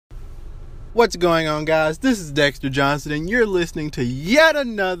What's going on, guys? This is Dexter Johnson, and you're listening to yet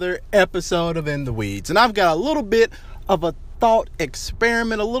another episode of In the Weeds. And I've got a little bit of a thought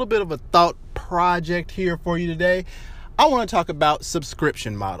experiment, a little bit of a thought project here for you today. I want to talk about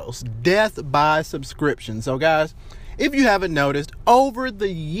subscription models, death by subscription. So, guys, if you haven't noticed, over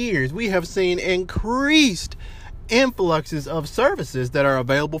the years, we have seen increased influxes of services that are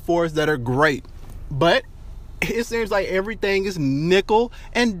available for us that are great. But it seems like everything is nickel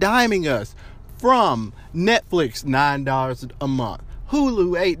and diming us. From Netflix, $9 a month,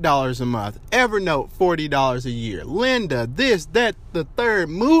 Hulu, $8 a month, Evernote, $40 a year, Lynda, this, that, the third,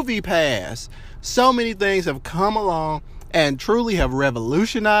 MoviePass. So many things have come along and truly have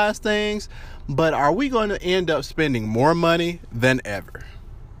revolutionized things. But are we going to end up spending more money than ever?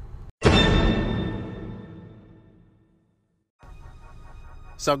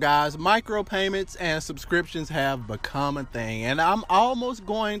 So, guys, micropayments and subscriptions have become a thing, and I'm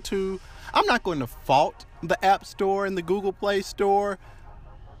not going to fault the App Store and the Google Play Store,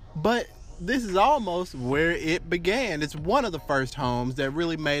 but this is almost where it began. It's one of the first homes that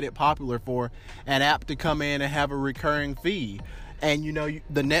really made it popular for an app to come in and have a recurring fee. And,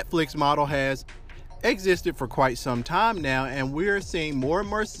 the Netflix model has existed for quite some time now, and we're seeing more and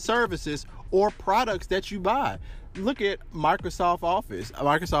more services or products that you buy. Look at Microsoft Office.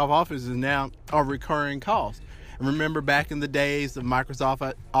 Microsoft Office is now a recurring cost. And remember back in the days of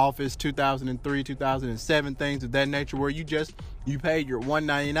Microsoft Office 2003, 2007, things of that nature, where you paid your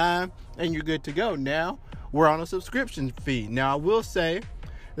 $199 and you're good to go. Now we're on a subscription fee. Now I will say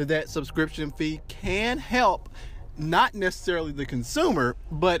that subscription fee can help not necessarily the consumer,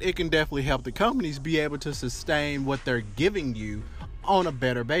 but it can definitely help the companies be able to sustain what they're giving you on a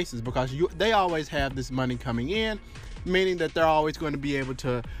better basis, because they always have this money coming in, meaning that they're always going to be able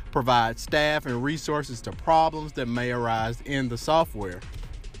to provide staff and resources to problems that may arise in the software.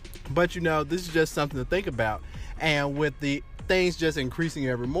 But this is just something to think about. And with the things just increasing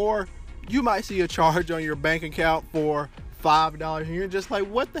ever more, you might see a charge on your bank account for $5 and you're just like,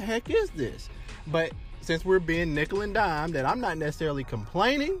 what the heck is this? But since we're being nickel and dime, that I'm not necessarily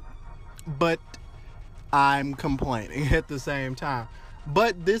complaining, but I'm complaining at the same time.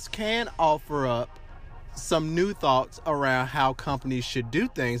 But this can offer up some new thoughts around how companies should do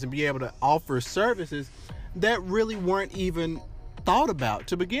things and be able to offer services that really weren't even thought about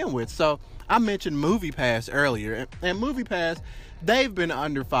to begin with. So I mentioned MoviePass earlier, and MoviePass, they've been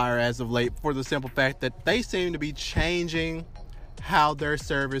under fire as of late for the simple fact that they seem to be changing how their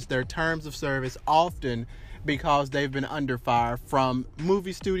terms of service, often because they've been under fire from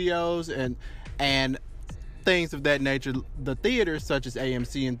movie studios and things of that nature, the theaters such as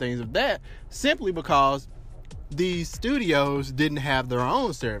AMC and things of that, simply because these studios didn't have their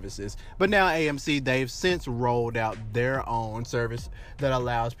own services. But now AMC, they've since rolled out their own service that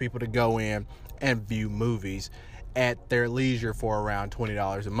allows people to go in and view movies at their leisure for around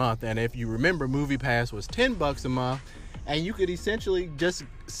 $20 a month. And if you remember, MoviePass was $10 a month, and you could essentially just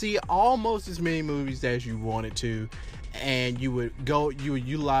see almost as many movies as you wanted to. And you would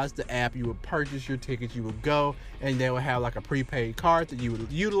utilize the app, you would purchase your tickets, you would go, and they would have like a prepaid card that you would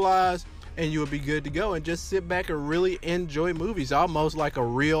utilize, and you would be good to go and just sit back and really enjoy movies, almost like a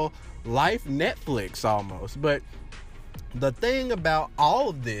real life Netflix almost. But the thing about all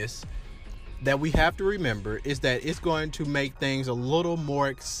of this that we have to remember is that it's going to make things a little more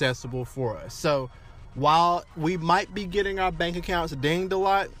accessible for us. So while we might be getting our bank accounts dinged a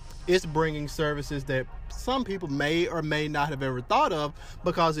lot, it's bringing services that some people may or may not have ever thought of,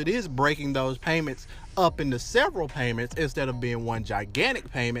 because it is breaking those payments up into several payments instead of being one gigantic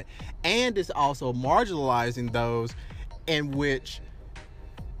payment. And it's also marginalizing those in which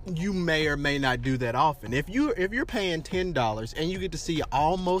you may or may not do that often. If you're paying $10 and you get to see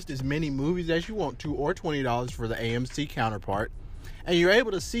almost as many movies as you want to, or $20 for the AMC counterpart, and you're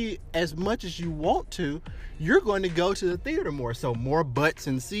able to see as much as you want to, you're going to go to the theater more. So more butts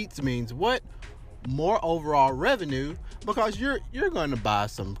and seats means what? More overall revenue, because you're going to buy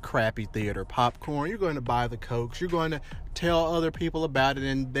some crappy theater popcorn, you're going to buy the Cokes, you're going to tell other people about it,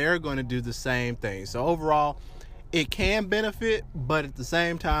 and they're going to do the same thing. So overall, it can benefit, but at the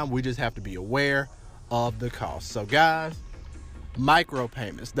same time, we just have to be aware of the cost. So guys,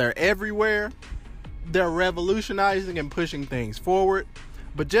 micropayments, they're everywhere. They're revolutionizing and pushing things forward,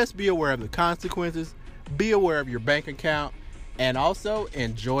 but just be aware of the consequences, be aware of your bank account, and also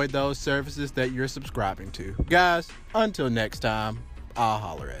enjoy those services that you're subscribing to. Guys, until next time, I'll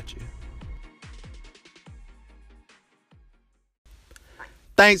holler at you.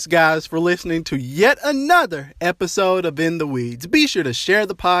 Thanks, guys, for listening to yet another episode of In the Weeds. Be sure to share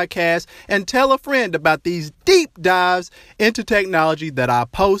the podcast and tell a friend about these deep dives into technology that I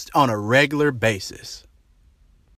post on a regular basis.